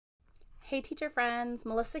Hey teacher friends,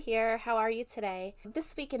 Melissa here. How are you today?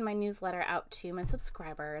 This week in my newsletter out to my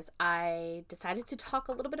subscribers, I decided to talk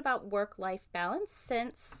a little bit about work-life balance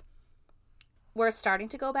since we're starting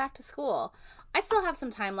to go back to school. I still have some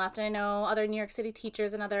time left, and I know other New York City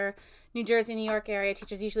teachers and other New Jersey, New York area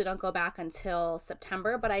teachers usually don't go back until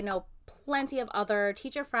September, but I know plenty of other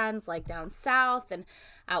teacher friends like down south and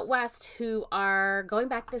out west who are going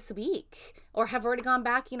back this week or have already gone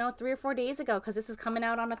back, 3 or 4 days ago because this is coming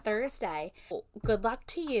out on a Thursday. Good luck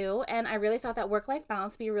to you, and I really thought that work-life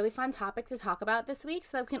balance would be a really fun topic to talk about this week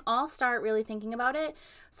so that we can all start really thinking about it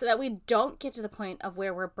so that we don't get to the point of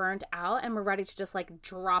where we're burned out and we're ready to just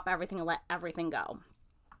drop everything and let everything go.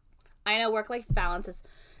 I know work-life balance is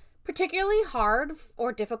particularly hard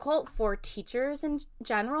or difficult for teachers in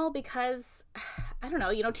general because, I don't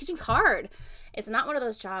know, teaching's hard. It's not one of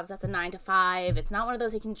those jobs that's a 9 to 5. It's not one of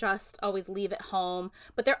those you can just always leave at home.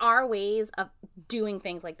 But there are ways of doing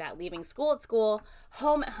things like that. Leaving school at school,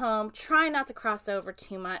 home at home, trying not to cross over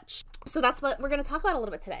too much. So that's what we're going to talk about a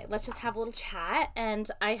little bit today. Let's just have a little chat. And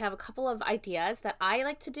I have a couple of ideas that I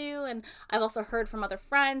like to do. And I've also heard from other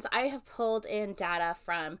friends. I have pulled in data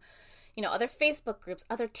from other Facebook groups,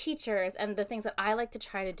 other teachers, and the things that I like to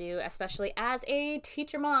try to do, especially as a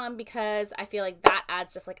teacher mom, because I feel like that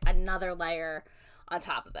adds just another layer on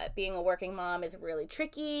top of it. Being a working mom is really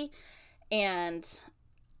tricky, and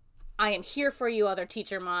I am here for you, other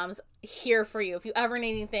teacher moms, here for you. If you ever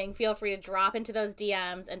need anything, feel free to drop into those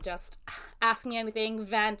DMs and just ask me anything,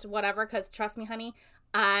 vent, whatever, because trust me, honey,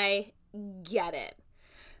 I get it.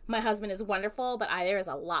 My husband is wonderful, but there is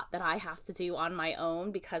a lot that I have to do on my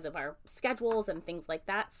own because of our schedules and things like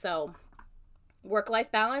that. So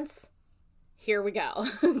work-life balance, here we go,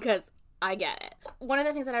 because I get it. One of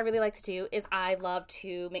the things that I really like to do is I love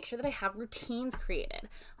to make sure that I have routines created.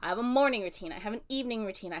 I have a morning routine. I have an evening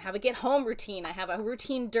routine. I have a get-home routine. I have a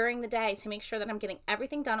routine during the day to make sure that I'm getting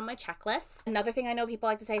everything done on my checklist. Another thing I know people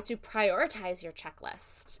like to say is to prioritize your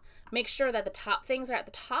checklist. Make sure that the top things are at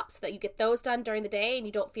the top so that you get those done during the day and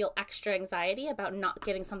you don't feel extra anxiety about not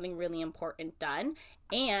getting something really important done.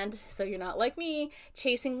 And so you're not like me,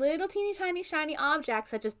 chasing little teeny tiny shiny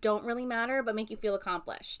objects that just don't really matter but make you feel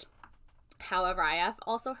accomplished. However, I have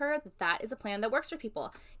also heard that that is a plan that works for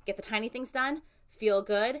people. Get the tiny things done, feel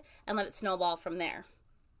good, and let it snowball from there.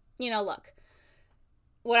 Look,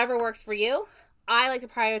 whatever works for you. I like to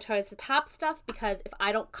prioritize the top stuff because if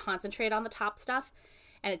I don't concentrate on the top stuff,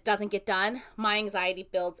 and it doesn't get done, my anxiety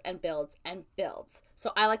builds and builds and builds.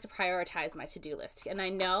 So I like to prioritize my to-do list. And I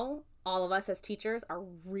know all of us as teachers are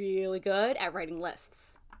really good at writing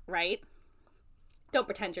lists, right? Don't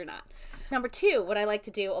pretend you're not. Number 2, what I like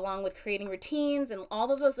to do along with creating routines and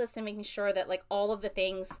all of those lists and making sure that all of the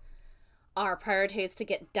things are prioritized to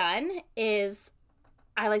get done is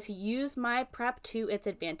I like to use my prep to its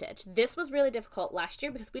advantage. This was really difficult last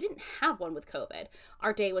year because we didn't have one with COVID.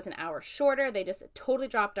 Our day was an hour shorter. They just totally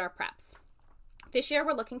dropped our preps. This year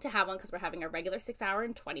we're looking to have one because we're having a regular 6-hour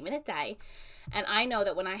and 20-minute day. And I know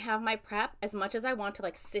that when I have my prep, as much as I want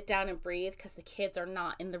to sit down and breathe because the kids are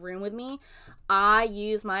not in the room with me, I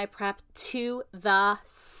use my prep to the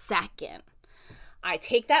second. I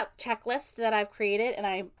take that checklist that I've created and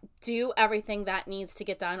I do everything that needs to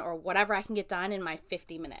get done or whatever I can get done in my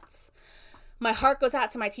 50 minutes. My heart goes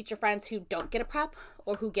out to my teacher friends who don't get a prep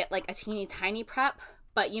or who get a teeny tiny prep.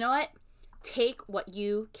 But you know what? Take what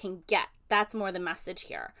you can get. That's more the message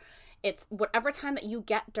here. It's whatever time that you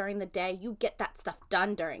get during the day, you get that stuff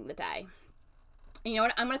done during the day. And you know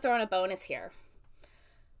what? I'm going to throw in a bonus here.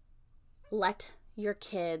 Let your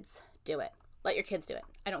kids do it. Let your kids do it.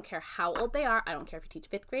 I don't care how old they are. I don't care if you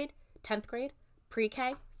teach 5th grade, 10th grade,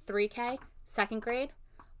 pre-K, 3K, 2nd grade.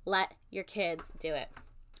 Let your kids do it.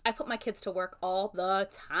 I put my kids to work all the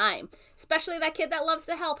time, especially that kid that loves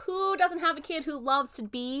to help. Who doesn't have a kid who loves to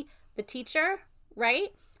be the teacher, right?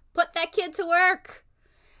 Put that kid to work.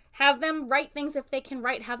 Have them write things if they can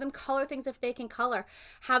write. Have them color things if they can color.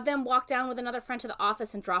 Have them walk down with another friend to the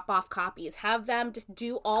office and drop off copies. Have them just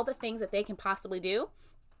do all the things that they can possibly do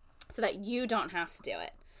so that you don't have to do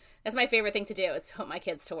it. That's my favorite thing to do, is to put my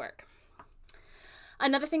kids to work.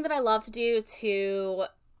 Another thing that I love to do to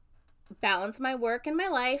balance my work and my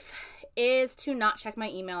life is to not check my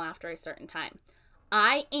email after a certain time.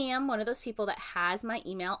 I am one of those people that has my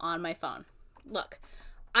email on my phone. Look,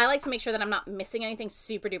 I like to make sure that I'm not missing anything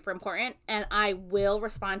super duper important, and I will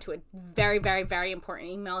respond to a very, very, very important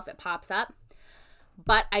email if it pops up.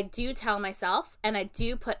 But I do tell myself, and I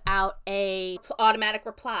do put out a automatic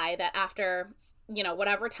reply that after,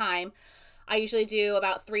 whatever time, I usually do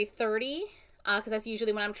about 3:30, because that's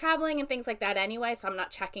usually when I'm traveling and things like that anyway, so I'm not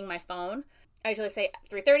checking my phone. I usually say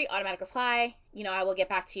 3:30, automatic reply. I will get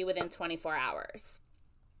back to you within 24 hours.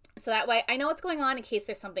 So that way I know what's going on in case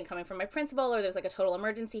there's something coming from my principal or there's like a total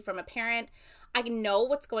emergency from a parent. I can know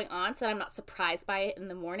what's going on so that I'm not surprised by it in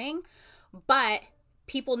the morning. But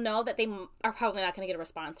people know that they are probably not going to get a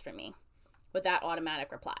response from me with that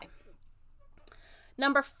automatic reply.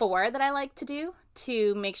 Number 4 that I like to do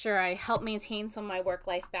to make sure I help maintain some of my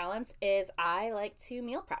work-life balance is I like to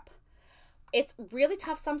meal prep. It's really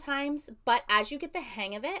tough sometimes, but as you get the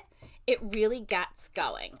hang of it, it really gets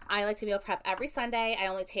going. I like to meal prep every Sunday. I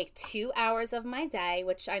only take 2 hours of my day,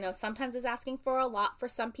 which I know sometimes is asking for a lot for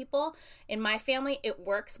some people. In my family, it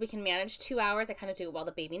works. We can manage 2 hours. I kind of do it while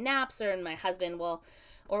the baby naps, or when my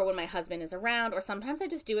husband is around, or sometimes I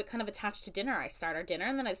just do it kind of attached to dinner. I start our dinner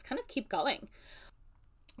and then I just kind of keep going.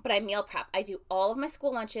 But I meal prep. I do all of my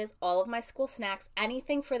school lunches, all of my school snacks,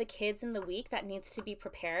 anything for the kids in the week that needs to be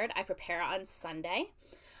prepared. I prepare on Sunday.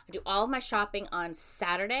 I do all of my shopping on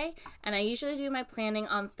Saturday, and I usually do my planning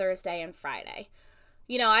on Thursday and Friday.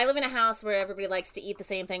 I live in a house where everybody likes to eat the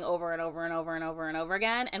same thing over and over and over and over and over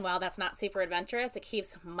again. And while that's not super adventurous, it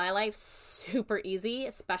keeps my life super easy,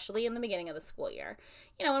 especially in the beginning of the school year.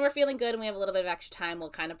 When we're feeling good and we have a little bit of extra time, we'll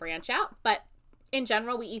kind of branch out. But in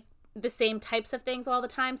general, we eat the same types of things all the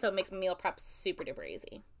time, so it makes meal prep super duper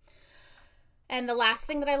easy. And the last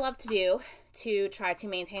thing that I love to do to try to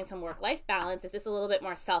maintain some work-life balance is just a little bit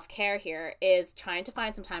more self-care here, is trying to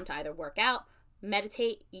find some time to either work out,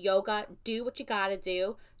 meditate, yoga, do what you gotta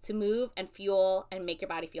do to move and fuel and make your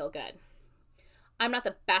body feel good. I'm not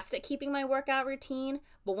the best at keeping my workout routine,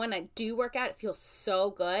 but when I do work out, it feels so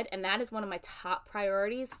good, and that is one of my top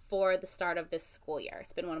priorities for the start of this school year.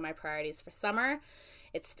 It's been one of my priorities for summer.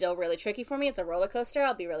 It's still really tricky for me. It's a roller coaster.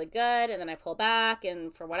 I'll be really good, and then I pull back,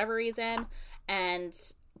 and for whatever reason.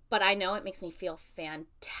 But I know it makes me feel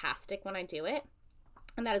fantastic when I do it.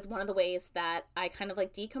 And that is one of the ways that I kind of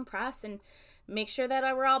like decompress and make sure that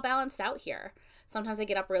we're all balanced out here. Sometimes I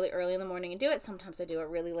get up really early in the morning and do it. Sometimes I do it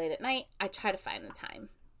really late at night. I try to find the time.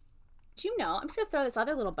 Did you know, I'm just going to throw this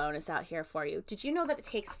other little bonus out here for you. Did you know that it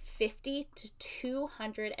takes 50 to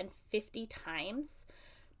 250 times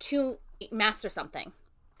to master something?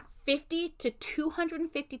 50 to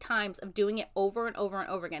 250 times of doing it over and over and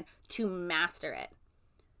over again to master it.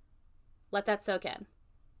 Let that soak in.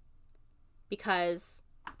 Because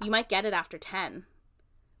you might get it after 10,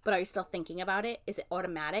 but are you still thinking about it? Is it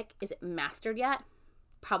automatic? Is it mastered yet?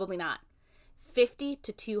 Probably not. 50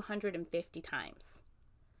 to 250 times.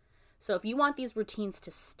 So if you want these routines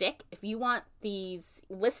to stick, if you want these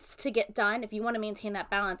lists to get done, if you want to maintain that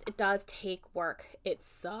balance, it does take work. It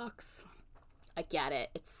sucks. I get it.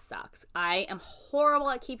 It sucks. I am horrible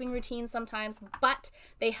at keeping routines sometimes, but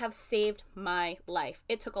they have saved my life.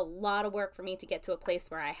 It took a lot of work for me to get to a place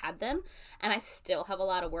where I had them, and I still have a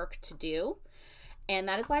lot of work to do. And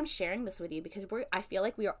that is why I'm sharing this with you, because I feel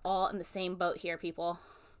like we are all in the same boat here, people.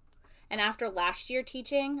 And after last year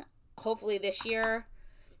teaching, hopefully this year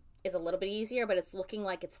is a little bit easier, but it's looking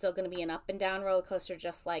like it's still going to be an up and down roller coaster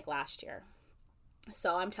just like last year.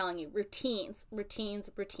 So I'm telling you, routines.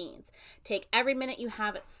 Take every minute you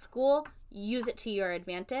have at school, use it to your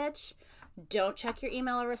advantage. Don't check your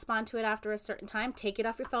email or respond to it after a certain time. Take it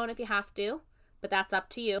off your phone if you have to, but that's up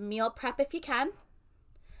to you. Meal prep if you can.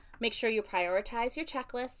 Make sure you prioritize your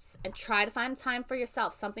checklists and try to find time for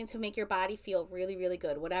yourself, something to make your body feel really, really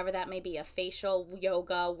good, whatever that may be, a facial,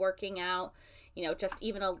 yoga, working out, just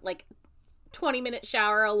even a 20-minute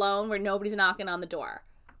shower alone where nobody's knocking on the door.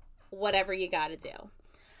 Whatever you got to do.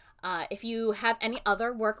 If you have any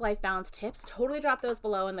other work-life balance tips, totally drop those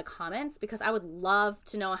below in the comments, because I would love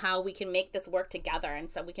to know how we can make this work together, and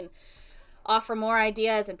so we can offer more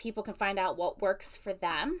ideas and people can find out what works for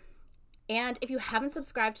them. And if you haven't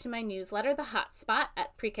subscribed to my newsletter, The Hot Spot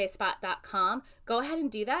at prekspot.com, go ahead and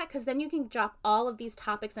do that, because then you can drop all of these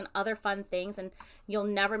topics and other fun things, and you'll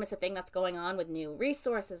never miss a thing that's going on with new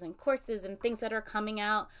resources and courses and things that are coming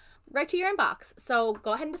out right to your inbox. So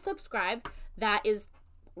go ahead and subscribe. That is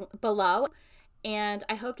below. And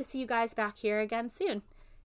I hope to see you guys back here again soon.